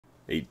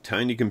A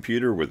tiny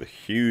computer with a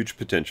huge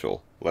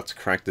potential. Let's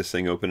crack this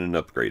thing open and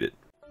upgrade it.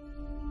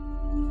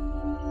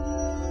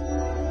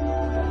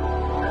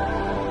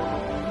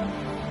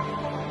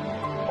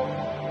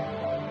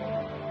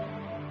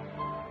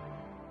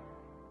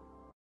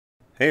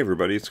 Hey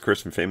everybody, it's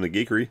Chris from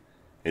FamilyGeekery,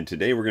 and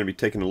today we're going to be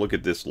taking a look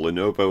at this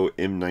Lenovo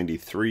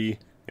m93,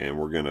 and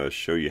we're going to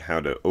show you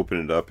how to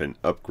open it up and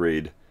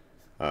upgrade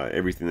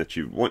everything that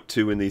you want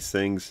to in these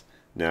things.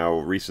 Now,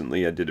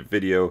 recently I did a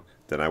video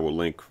that I will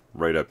link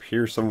right up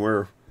here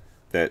somewhere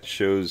that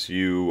shows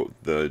you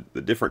the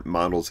different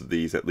models of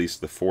these, at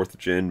least the 4th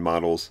gen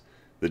models,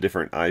 the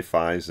different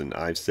i5s and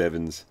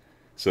i7s.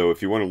 So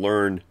if you want to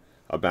learn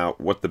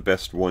about what the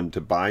best one to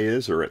buy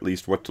is, or at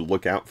least what to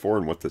look out for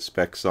and what the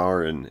specs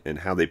are and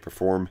how they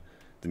perform,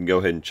 then go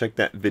ahead and check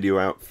that video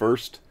out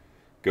first.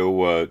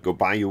 Go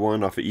buy you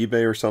one off of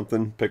eBay or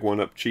something, pick one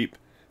up cheap,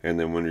 and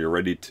then when you're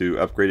ready to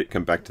upgrade it,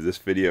 come back to this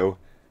video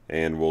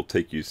and we'll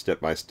take you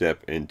step by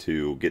step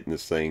into getting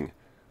this thing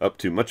up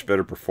to much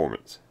better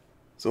performance.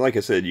 So like I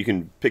said, you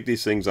can pick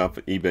these things off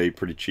of eBay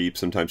pretty cheap.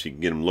 Sometimes you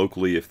can get them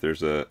locally if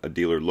there's a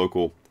dealer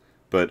local,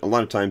 but a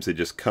lot of times they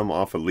just come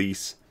off a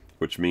lease,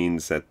 which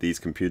means that these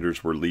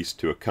computers were leased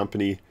to a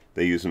company.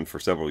 They use them for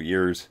several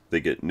years, they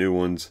get new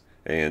ones,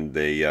 and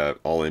they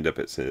all end up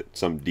at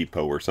some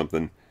depot or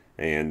something,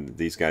 and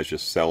these guys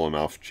just sell them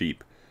off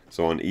cheap.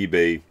 So on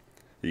eBay,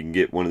 you can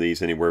get one of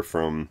these anywhere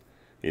from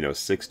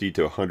 $60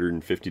 to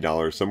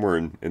 $150, somewhere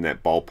in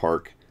that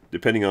ballpark,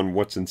 depending on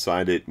what's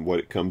inside it and what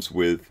it comes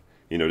with.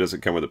 Does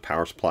it come with a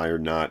power supply or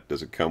not?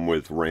 Does it come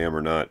with RAM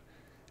or not?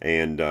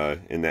 And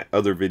in that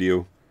other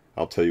video,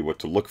 I'll tell you what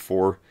to look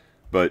for.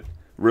 But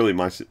really,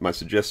 my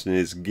suggestion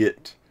is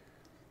get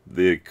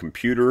the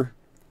computer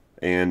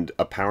and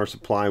a power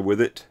supply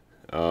with it,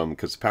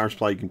 because the power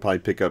supply you can probably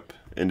pick up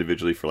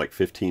individually for like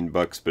 15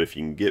 bucks, but if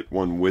you can get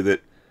one with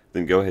it,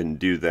 then go ahead and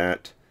do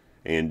that.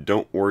 And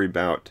don't worry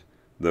about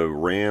the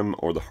RAM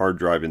or the hard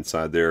drive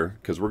inside there,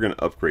 because we're going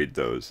to upgrade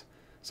those.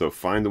 So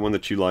find the one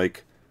that you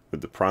like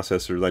with the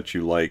processor that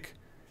you like,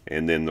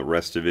 and then the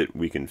rest of it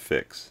we can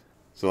fix.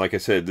 So like I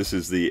said, this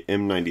is the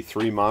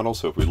m93 model.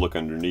 So if we look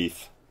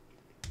underneath,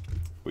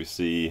 we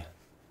see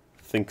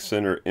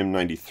Thinkcentre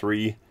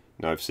m93.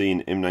 Now I've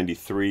seen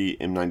m93,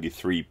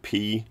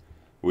 m93p,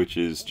 which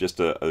is just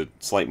a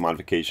slight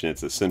modification.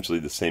 It's essentially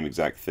the same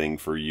exact thing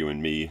for you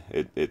and me.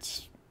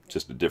 It's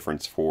just a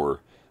difference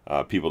for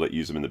people that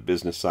use them in the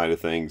business side of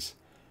things.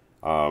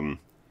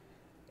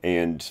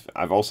 And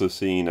I've also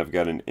seen, I've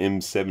got an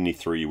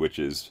m73, which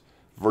is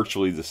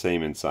virtually the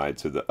same inside.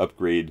 So the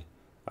upgrade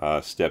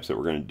steps that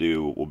we're going to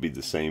do will be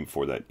the same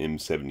for that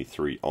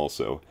m73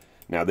 also.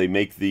 Now they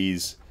make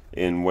these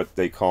in what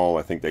they call,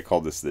 I think they call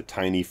this the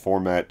tiny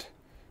format,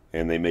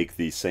 and they make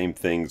these same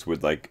things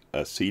with like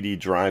a CD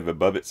drive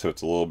above it, so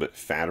it's a little bit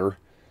fatter.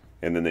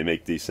 And then they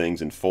make these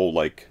things in full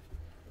like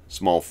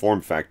small form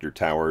factor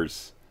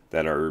towers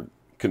that are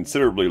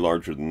considerably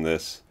larger than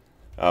this.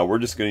 We're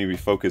just going to be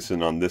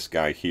focusing on this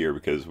guy here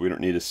because we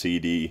don't need a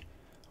CD.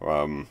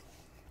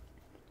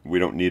 We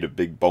don't need a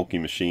big bulky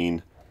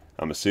machine.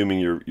 I'm assuming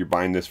you're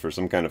buying this for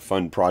some kind of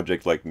fun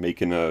project, like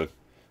making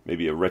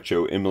maybe a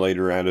retro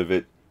emulator out of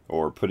it,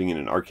 or putting in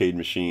an arcade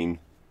machine,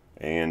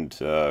 and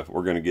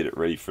we're going to get it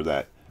ready for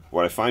that.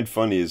 What I find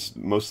funny is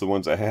most of the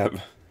ones I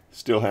have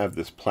still have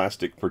this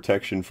plastic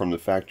protection from the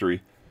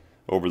factory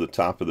over the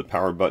top of the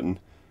power button.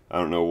 I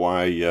don't know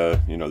why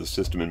the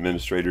system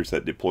administrators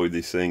that deploy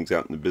these things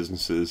out in the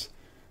businesses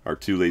are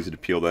too lazy to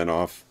peel that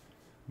off,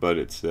 but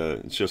it's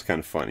just kind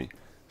of funny.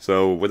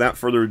 So without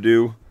further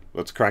ado,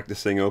 let's crack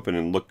this thing open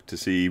and look to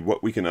see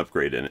what we can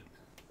upgrade in it.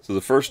 So the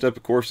first step,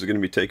 of course, is going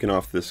to be taking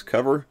off this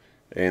cover,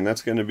 and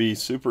that's going to be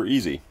super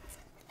easy.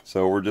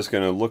 So we're just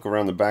going to look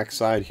around the back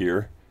side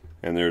here,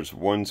 and there's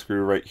one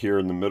screw right here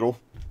in the middle.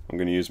 I'm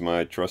going to use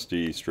my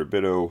trusty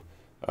Strabito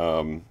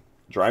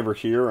driver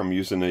here. I'm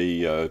using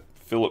a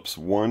Phillips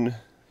 1.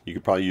 You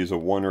could probably use a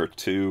 1 or a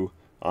 2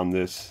 on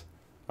this.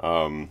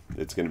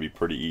 It's going to be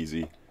pretty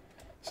easy.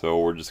 So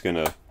we're just going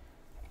to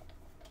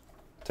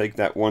take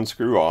that one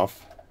screw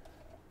off,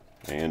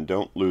 and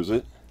don't lose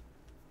it.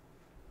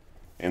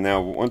 And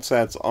now once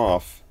that's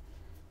off,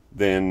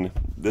 then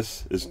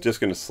this is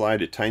just going to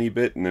slide a tiny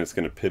bit, and then it's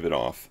going to pivot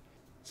off.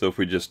 So if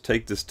we just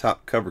take this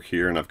top cover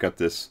here, and I've got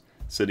this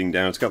sitting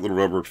down, it's got little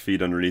rubber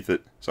feet underneath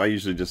it, so I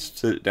usually just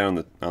sit it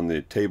down on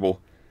the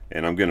table,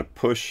 and I'm going to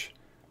push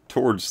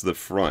towards the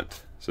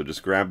front. So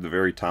just grab the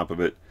very top of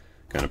it,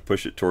 kind of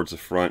push it towards the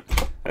front.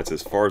 That's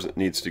as far as it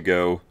needs to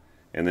go,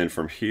 and then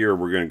from here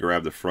we're going to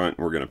grab the front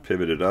and we're going to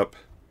pivot it up,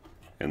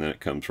 and then it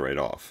comes right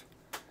off.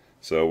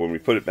 So when we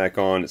put it back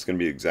on, it's going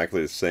to be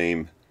exactly the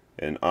same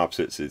and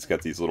opposite. So it's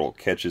got these little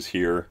catches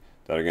here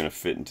that are going to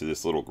fit into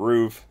this little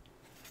groove.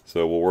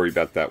 So we'll worry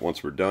about that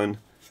once we're done.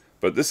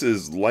 But this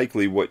is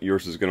likely what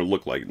yours is going to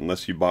look like,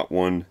 unless you bought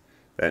one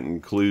that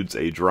includes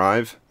a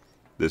drive.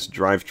 This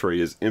drive tray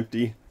is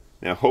empty.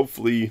 Now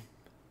hopefully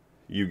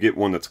you get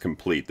one that's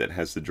complete, that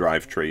has the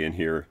drive tray in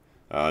here.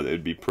 It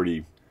would be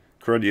pretty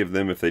cruddy of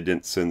them if they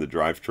didn't send the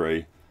drive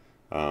tray.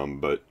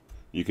 But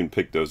you can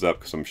pick those up,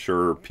 because I'm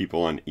sure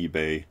people on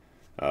eBay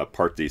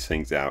part these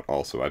things out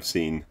also. I've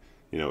seen,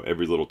 you know,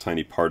 every little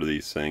tiny part of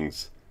these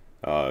things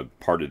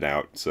parted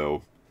out.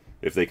 So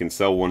if they can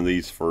sell one of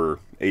these for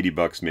 80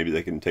 bucks, maybe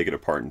they can take it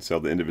apart and sell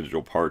the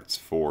individual parts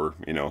for,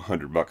 you know,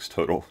 100 bucks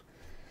total.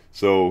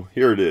 So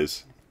here it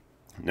is.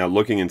 Now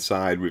looking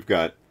inside, we've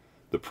got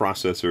the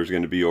processor is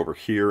going to be over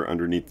here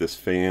underneath this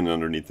fan,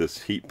 underneath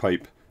this heat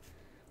pipe.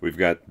 We've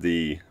got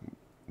the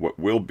what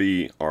will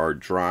be our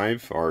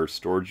drive, our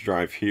storage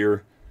drive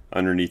here.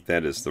 Underneath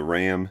that is the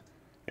RAM,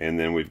 and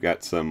then we've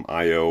got some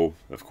I/O,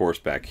 of course,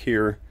 back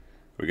here.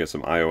 We got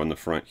some I/O in the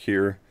front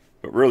here,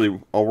 but really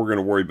all we're going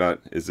to worry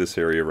about is this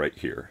area right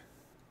here.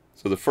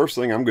 So the first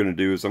thing I'm going to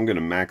do is I'm going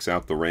to max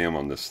out the RAM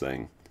on this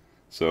thing.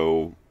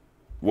 So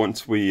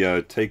once we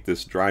take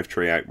this drive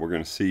tray out, we're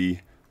going to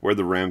see where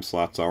the RAM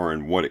slots are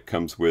and what it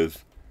comes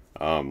with.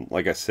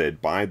 Like I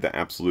said, buy the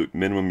absolute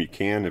minimum you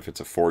can. If it's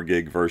a 4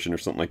 gig version or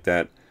something like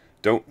that,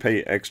 don't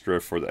pay extra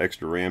for the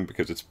extra RAM,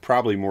 because it's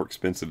probably more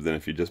expensive than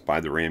if you just buy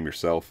the RAM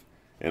yourself.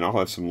 And I'll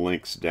have some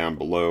links down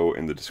below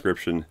in the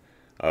description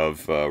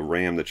of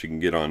RAM that you can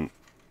get on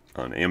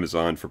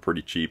Amazon for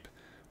pretty cheap.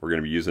 We're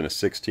going to be using a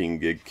 16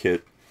 gig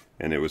kit,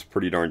 and it was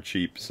pretty darn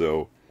cheap,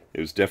 so it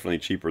was definitely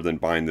cheaper than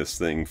buying this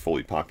thing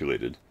fully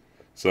populated.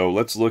 So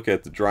let's look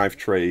at the drive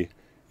tray.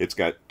 It's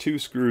got 2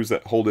 screws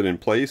that hold it in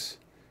place,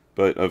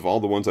 but of all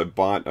the ones I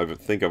bought, I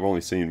think I've only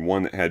seen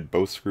one that had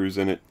both screws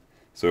in it.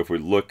 So if we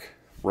look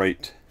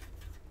right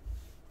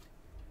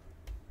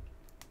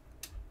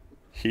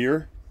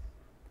here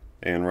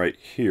and right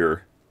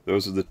here,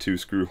 those are the 2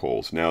 screw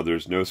holes. Now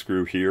there's no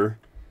screw here,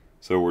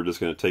 so we're just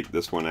going to take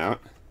this one out.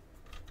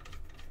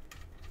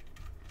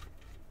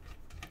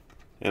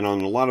 And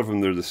on a lot of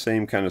them, they're the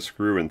same kind of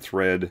screw and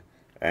thread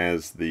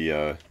as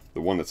the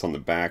one that's on the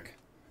back.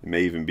 It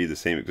may even be the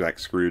same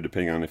exact screw,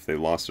 depending on if they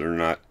lost it or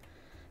not.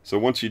 So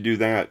once you do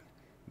that,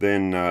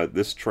 then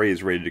this tray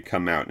is ready to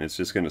come out, and it's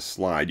just going to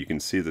slide. You can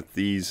see that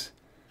these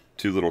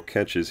 2 little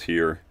catches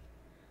here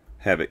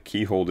have it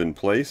keyholed in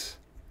place,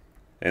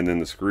 and then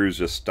the screws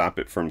just stop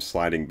it from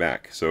sliding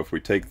back. So if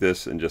we take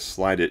this and just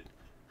slide it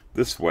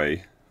this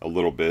way a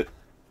little bit,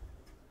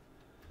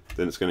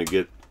 then it's going to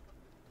get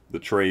the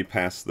tray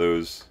past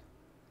those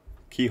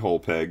keyhole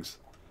pegs,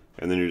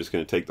 and then you're just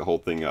going to take the whole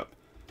thing up.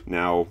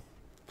 Now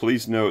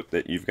please note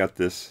that you've got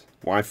this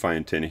Wi-Fi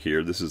antenna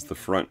here. This is the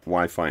front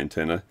Wi-Fi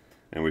antenna,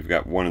 and we've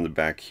got one in the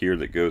back here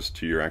that goes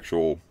to your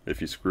actual, if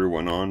you screw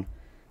one on,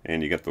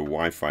 and you got the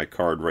Wi-Fi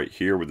card right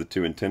here with the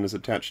 2 antennas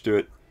attached to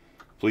it.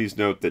 Please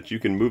note that you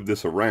can move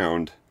this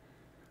around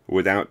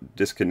without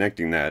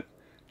disconnecting that.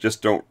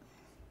 Just don't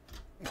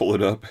pull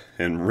it up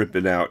and rip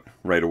it out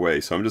right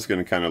away. So I'm just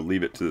going to kind of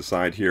leave it to the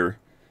side here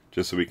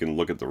just so we can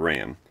look at the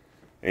RAM.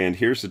 And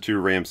here's the 2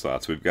 RAM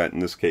slots. We've got, in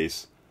this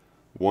case,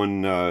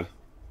 one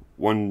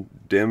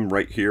DIMM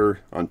right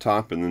here on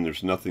top, and then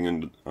there's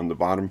nothing on the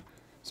bottom.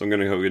 So I'm going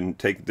to go ahead and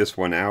take this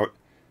one out,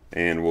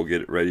 and we'll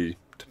get it ready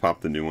to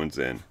pop the new ones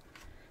in.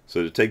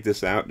 So to take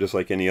this out, just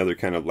like any other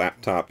kind of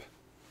laptop,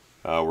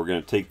 we're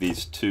going to take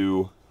these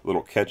 2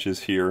 little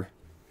catches here,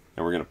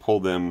 and we're going to pull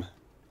them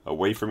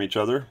away from each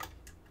other,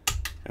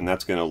 and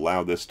that's going to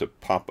allow this to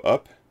pop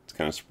up. It's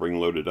kind of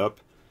spring-loaded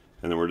up,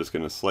 and then we're just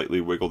going to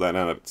slightly wiggle that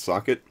out of its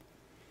socket.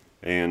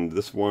 And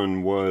this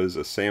one was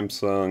a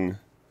Samsung,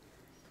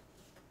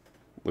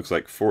 looks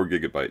like 4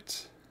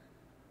 gigabytes.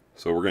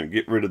 So we're going to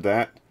get rid of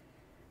that,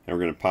 and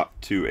we're going to pop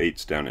 2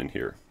 8s down in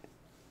here.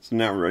 So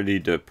now we're ready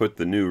to put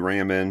the new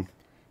RAM in,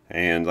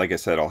 and like I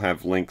said, I'll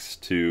have links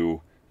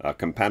to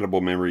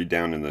compatible memory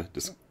down in the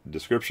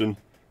description.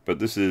 But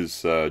this is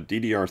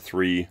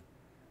DDR3.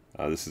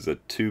 This is a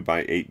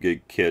 2x8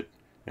 gig kit,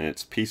 and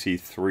it's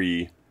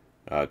PC3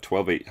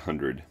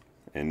 12800,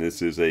 and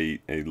this is a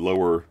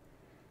lower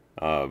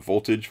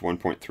voltage,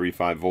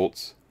 1.35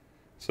 volts.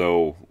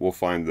 So we'll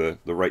find the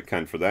right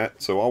kind for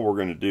that. So all we're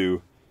going to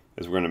do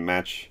is we're going to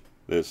match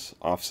this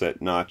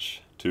offset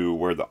notch to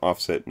where the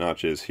offset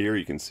notch is here.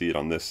 You can see it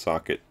on this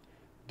socket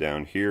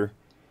down here.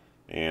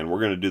 And we're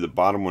going to do the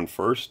bottom one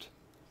first.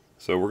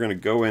 So we're going to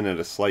go in at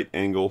a slight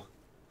angle,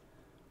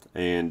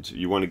 and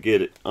you want to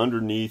get it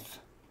underneath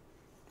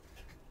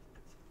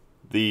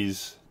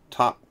these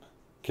top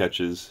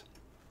catches,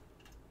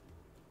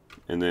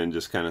 and then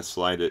just kind of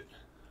slide it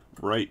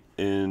right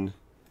in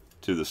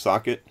to the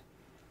socket.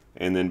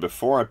 And then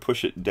before I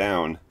push it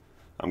down,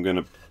 I'm going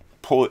to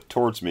pull it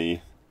towards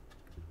me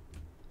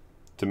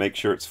to make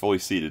sure it's fully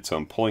seated. So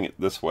I'm pulling it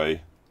this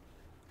way,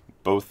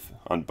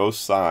 on both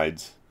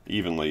sides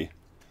evenly,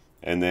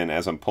 and then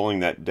as I'm pulling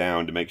that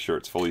down to make sure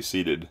it's fully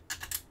seated,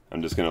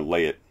 I'm just going to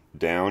lay it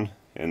down,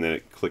 and then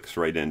it clicks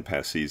right in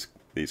past these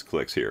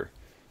clicks here.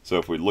 So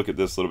if we look at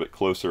this a little bit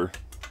closer,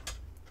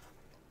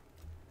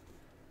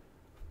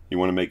 you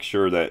want to make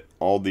sure that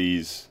all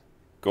these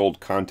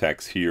gold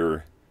contacts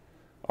here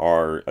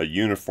are a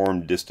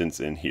uniform distance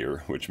in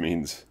here, which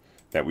means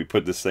that we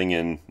put this thing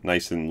in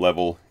nice and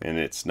level, and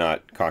it's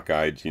not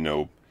cockeyed, you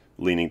know,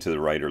 leaning to the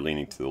right or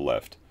leaning to the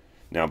left.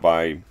 Now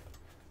by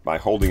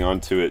holding on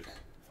to it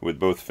with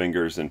both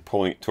fingers and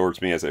pulling it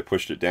towards me as I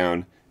pushed it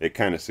down, it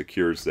kind of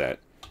secures that.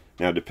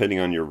 Now depending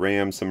on your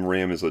RAM, some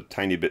RAM is a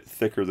tiny bit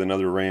thicker than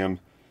other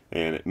RAM,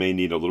 and it may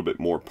need a little bit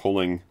more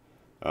pulling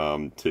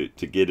to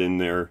get in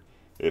there.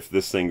 If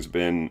this thing's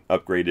been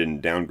upgraded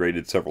and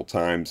downgraded several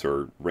times,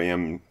 or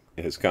RAM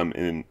has come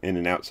in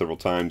and out several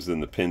times, then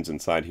the pins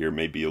inside here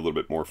may be a little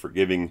bit more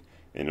forgiving,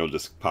 and it'll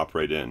just pop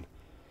right in.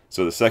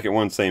 So the second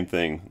one, same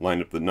thing. Line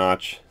up the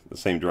notch the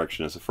same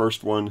direction as the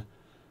first one.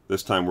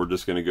 This time we're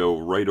just going to go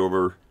right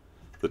over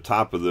the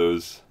top of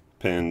those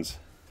pins,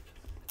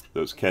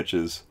 those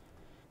catches.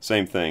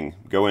 Same thing.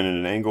 Go in at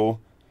an angle,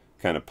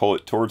 kind of pull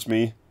it towards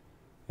me,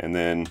 and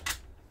then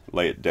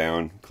lay it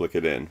down, click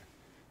it in.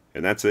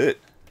 And that's it.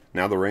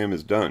 Now the RAM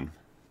is done.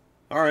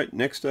 Alright,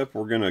 next up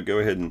we're going to go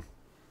ahead and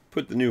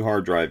put the new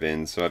hard drive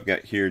in. So I've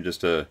got here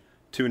just a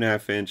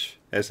 2.5-inch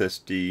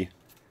SSD,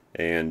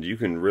 and you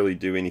can really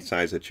do any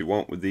size that you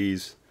want with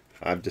these.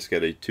 I've just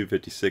got a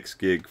 256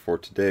 gig for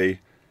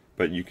today,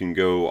 but you can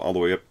go all the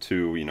way up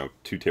to,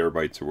 2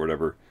 terabytes or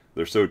whatever.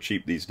 They're so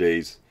cheap these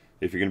days.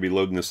 If you're going to be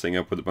loading this thing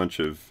up with a bunch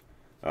of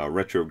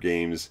retro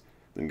games,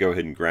 then go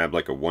ahead and grab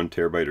like a 1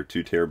 terabyte or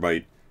 2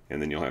 terabyte,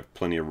 and then you'll have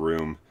plenty of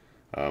room.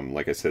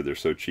 Like I said, they're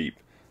so cheap.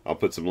 I'll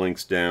put some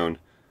links down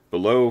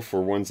below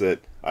for ones that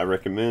I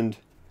recommend.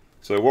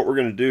 So what we're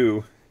going to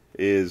do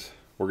is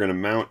we're going to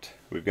mount,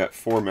 we've got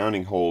 4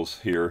 mounting holes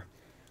here.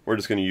 We're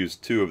just going to use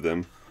 2 of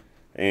them.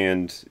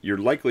 And you're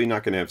likely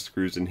not going to have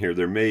screws in here.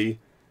 There may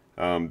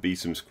be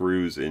some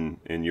screws in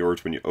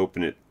yours when you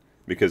open it,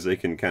 because they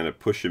can kind of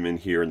push them in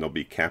here and they'll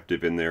be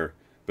captive in there,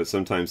 but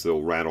sometimes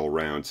they'll rattle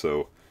around.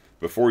 So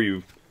before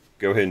you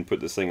go ahead and put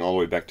this thing all the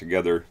way back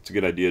together, it's a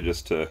good idea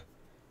just to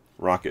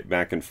rock it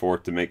back and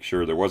forth to make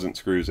sure there wasn't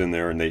screws in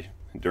there and they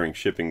during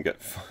shipping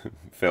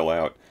fell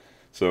out.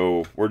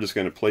 So we're just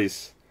going to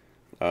place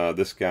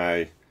this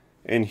guy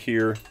in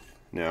here.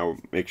 Now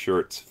make sure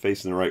it's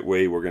facing the right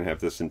way. We're going to have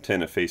this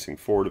antenna facing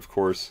forward, of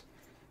course,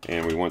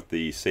 and we want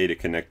the SATA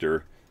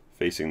connector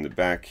facing the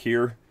back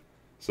here.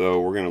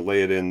 So we're going to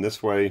lay it in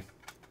this way,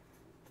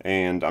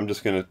 and I'm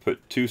just going to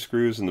put 2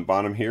 screws in the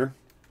bottom here.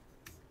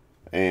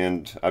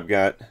 And I've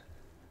got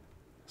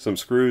some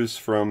screws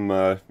from,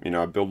 I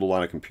build a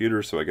lot of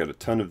computers, so I got a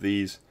ton of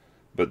these,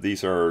 but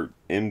these are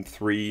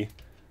M3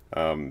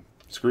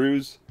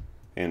 screws,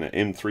 and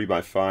an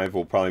M3x5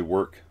 will probably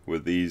work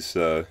with these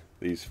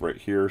right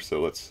here. So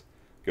let's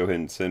go ahead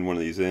and send one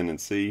of these in and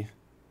see.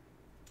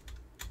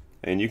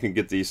 And you can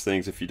get these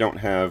things if you don't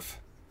have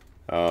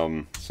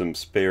some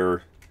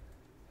spare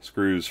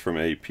screws from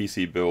a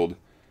PC build.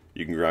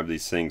 You can grab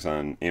these things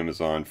on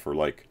Amazon for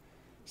like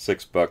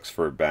 $6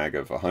 for a bag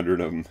of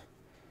 100 of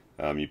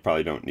them. You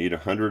probably don't need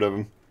 100 of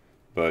them,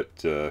 but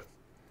you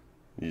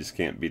just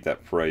can't beat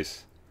that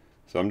price.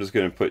 So I'm just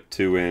going to put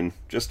 2 in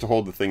just to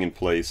hold the thing in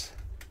place.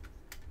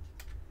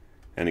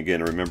 And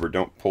again, remember,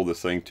 don't pull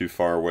this thing too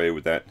far away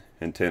with that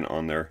antenna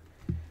on there.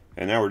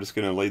 And now we're just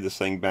going to lay this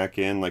thing back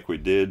in like we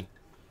did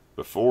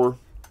before.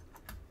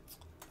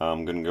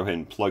 I'm going to go ahead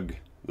and plug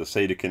the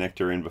SATA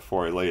connector in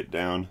before I lay it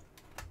down.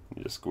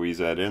 You just squeeze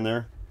that in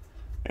there.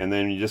 And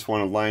then you just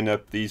want to line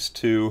up these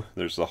 2.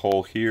 There's the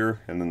hole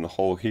here and then the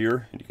hole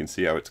here. And you can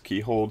see how it's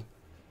keyholed.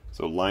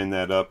 So line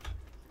that up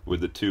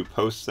with the 2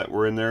 posts that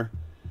were in there.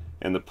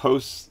 And the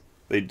posts,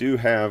 they do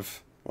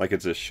have, like,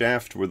 it's a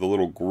shaft with a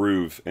little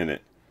groove in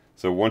it.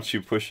 So once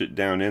you push it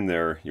down in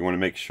there, you want to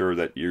make sure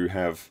that you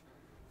have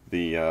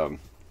the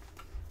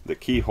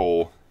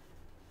keyhole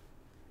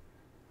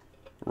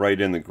right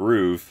in the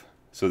groove,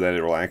 so that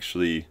it will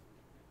actually,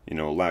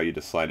 allow you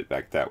to slide it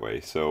back that way.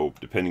 So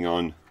depending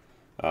on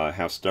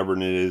how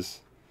stubborn it is,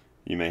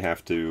 you may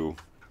have to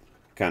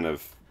kind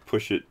of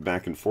push it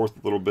back and forth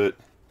a little bit,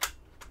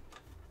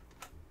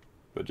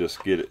 but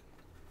just get it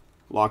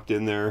locked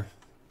in there.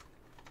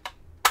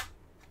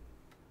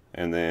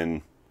 And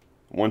then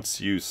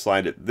once you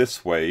slide it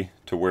this way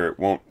to where it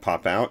won't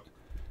pop out,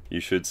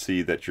 you should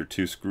see that your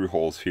 2 screw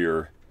holes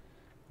here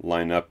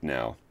line up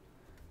now.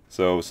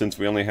 So since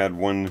we only had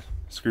 1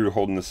 screw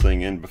holding this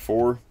thing in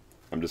before,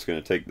 I'm just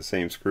going to take the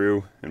same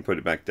screw and put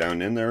it back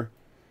down in there.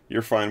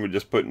 You're fine with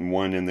just putting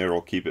 1 in there.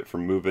 It'll keep it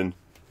from moving,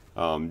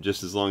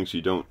 just as long as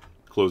you don't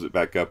close it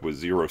back up with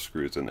 0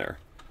 screws in there.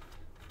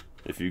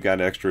 If you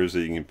got extras,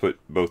 you can put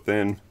both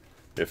in.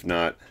 If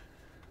not,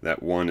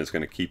 that 1 is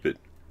going to keep it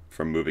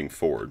from moving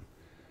forward.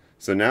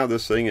 So now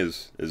this thing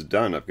is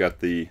done. I've got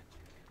the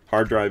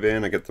hard drive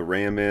in, I got the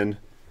RAM in.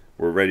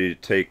 We're ready to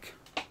take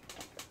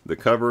the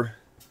cover,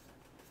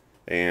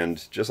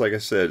 and just like I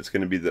said, it's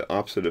going to be the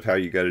opposite of how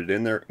you got it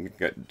in there,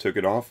 took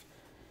it off.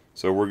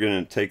 So we're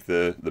going to take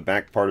the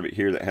back part of it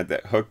here that had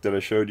that hook that I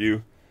showed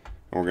you,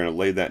 and we're going to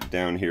lay that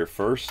down here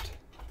first.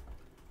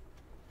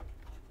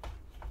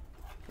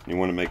 You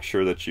want to make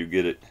sure that you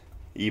get it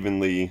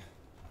evenly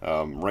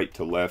right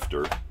to left,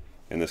 or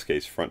in this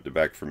case front to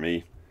back for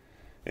me.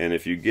 And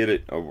if you get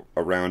it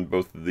around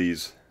both of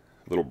these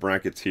little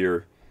brackets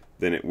here,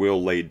 then it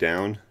will lay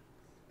down.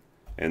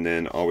 And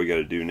then all we got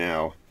to do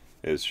now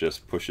is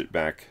just push it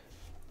back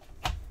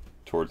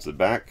towards the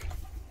back.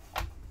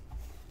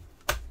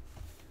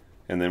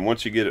 And then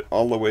once you get it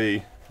all the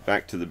way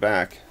back to the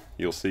back,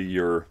 you'll see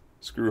your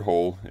screw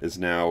hole is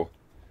now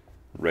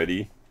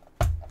ready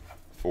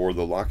for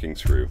the locking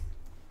screw.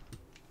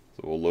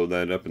 So we'll load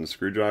that up in the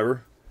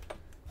screwdriver.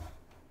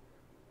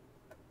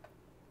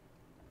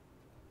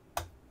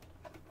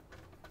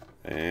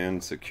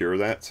 And secure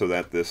that so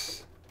that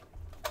this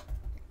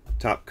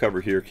top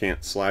cover here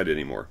can't slide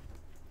anymore.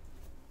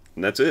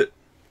 And that's it.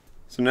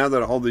 So now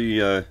that all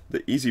the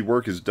easy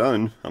work is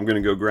done, I'm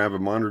going to go grab a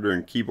monitor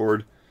and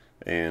keyboard,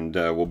 and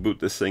we'll boot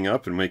this thing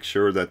up and make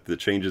sure that the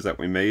changes that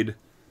we made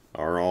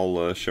are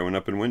all showing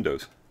up in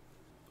Windows.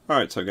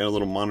 Alright, so I got a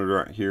little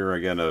monitor out here. I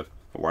got a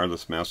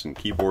wireless mouse and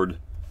keyboard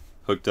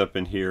hooked up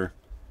in here,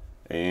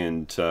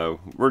 and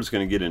we're just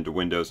going to get into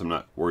Windows. I'm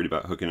not worried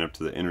about hooking up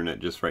to the internet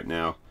just right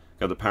now.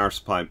 Got the power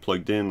supply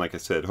plugged in. Like I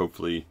said,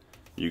 hopefully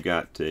you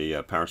got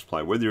a power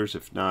supply with yours.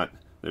 If not,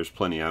 there's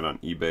plenty out on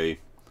eBay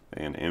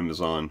and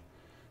Amazon.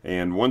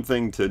 And one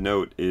thing to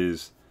note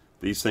is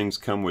these things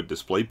come with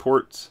display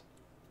ports,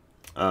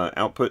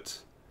 outputs,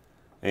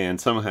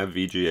 and some have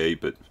VGA,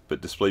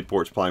 but display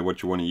port's probably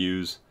what you want to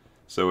use.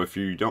 So if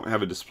you don't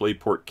have a display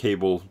port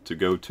cable to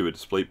go to a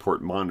display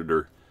port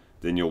monitor,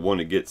 then you'll want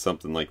to get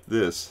something like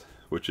this,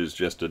 which is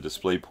just a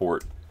display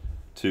port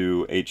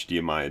to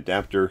HDMI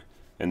adapter,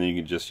 and then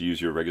you can just use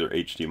your regular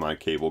HDMI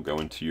cable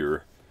going to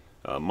your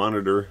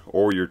monitor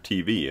or your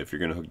TV if you're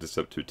going to hook this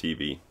up to a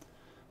TV.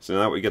 So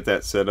now that we get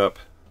that set up,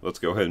 let's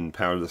go ahead and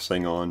power this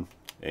thing on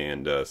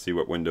and see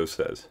what Windows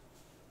says.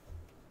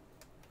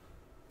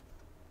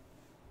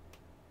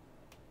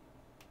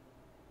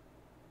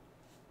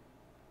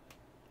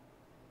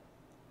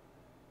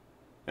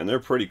 And they're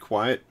pretty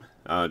quiet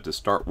to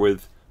start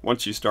with.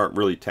 Once you start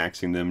really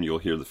taxing them, you'll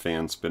hear the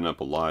fan spin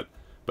up a lot,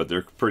 but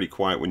they're pretty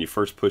quiet. When you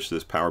first push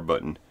this power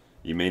button,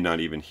 you may not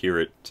even hear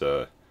it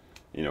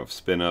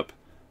spin up,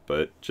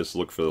 but just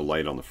look for the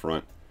light on the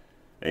front.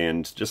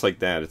 And just like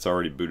that, it's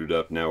already booted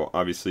up. Now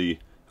obviously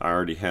I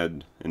already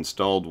had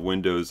installed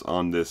Windows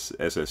on this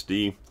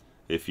SSD.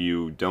 If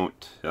you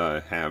don't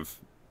have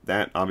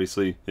that,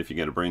 obviously, if you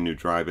get a brand new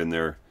drive in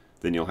there,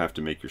 then you'll have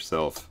to make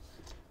yourself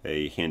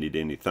a handy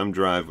dandy thumb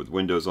drive with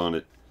Windows on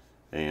it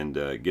and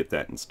get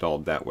that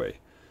installed that way.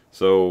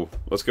 So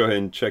let's go ahead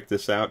and check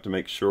this out to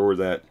make sure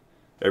that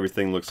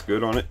everything looks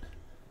good on it.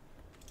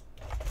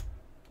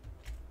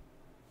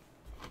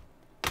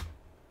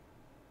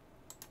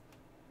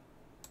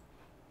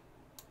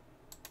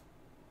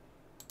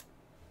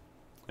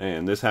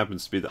 And this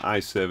happens to be the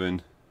i7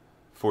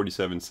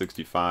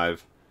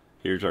 4765.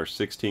 Here's our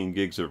 16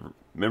 gigs of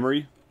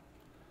memory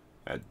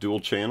at dual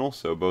channel,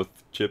 so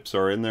both chips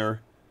are in there.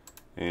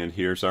 And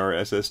here's our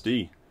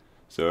SSD.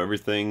 So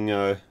everything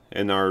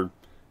in our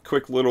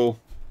quick little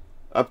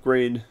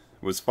upgrade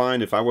was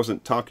fine. If I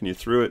wasn't talking you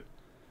through it,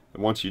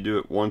 once you do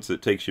it once,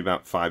 it takes you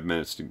about 5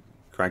 minutes to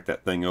crack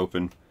that thing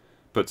open,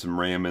 put some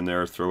RAM in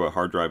there, throw a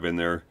hard drive in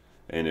there,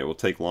 and it will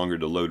take longer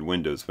to load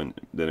Windows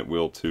than it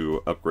will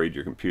to upgrade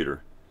your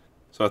computer.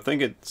 So I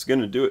think it's going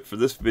to do it for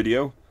this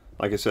video.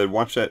 Like I said,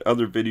 watch that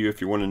other video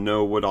if you want to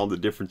know what all the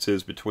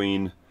differences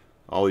between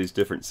all these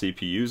different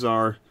CPUs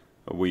are.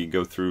 We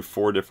go through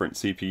 4 different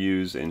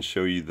CPUs and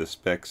show you the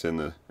specs and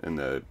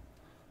the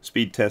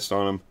speed test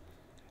on them.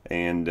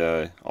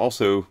 And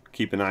also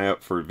keep an eye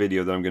out for a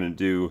video that I'm going to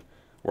do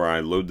where I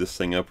load this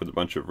thing up with a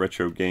bunch of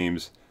retro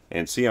games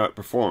and see how it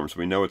performs.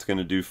 We know it's going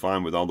to do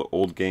fine with all the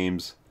old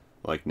games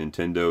like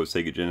Nintendo,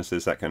 Sega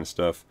Genesis, that kind of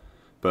stuff.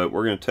 But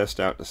we're going to test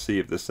out to see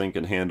if this thing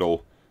can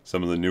handle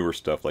some of the newer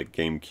stuff like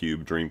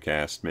GameCube,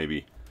 Dreamcast,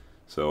 maybe.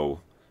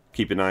 So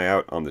keep an eye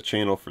out on the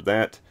channel for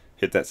that.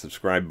 Hit that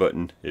subscribe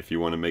button if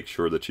you want to make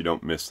sure that you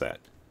don't miss that.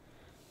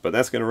 But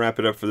that's going to wrap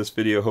it up for this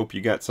video. Hope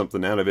you got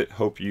something out of it.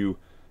 Hope you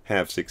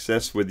have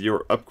success with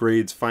your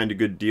upgrades. Find a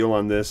good deal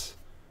on this.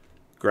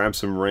 Grab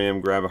some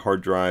RAM, grab a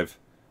hard drive,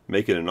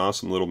 make it an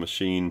awesome little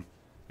machine.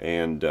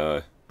 And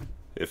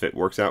if it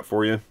works out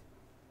for you,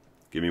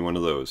 give me one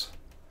of those.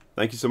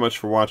 Thank you so much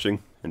for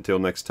watching. Until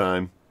next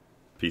time,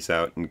 peace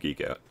out and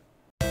geek out.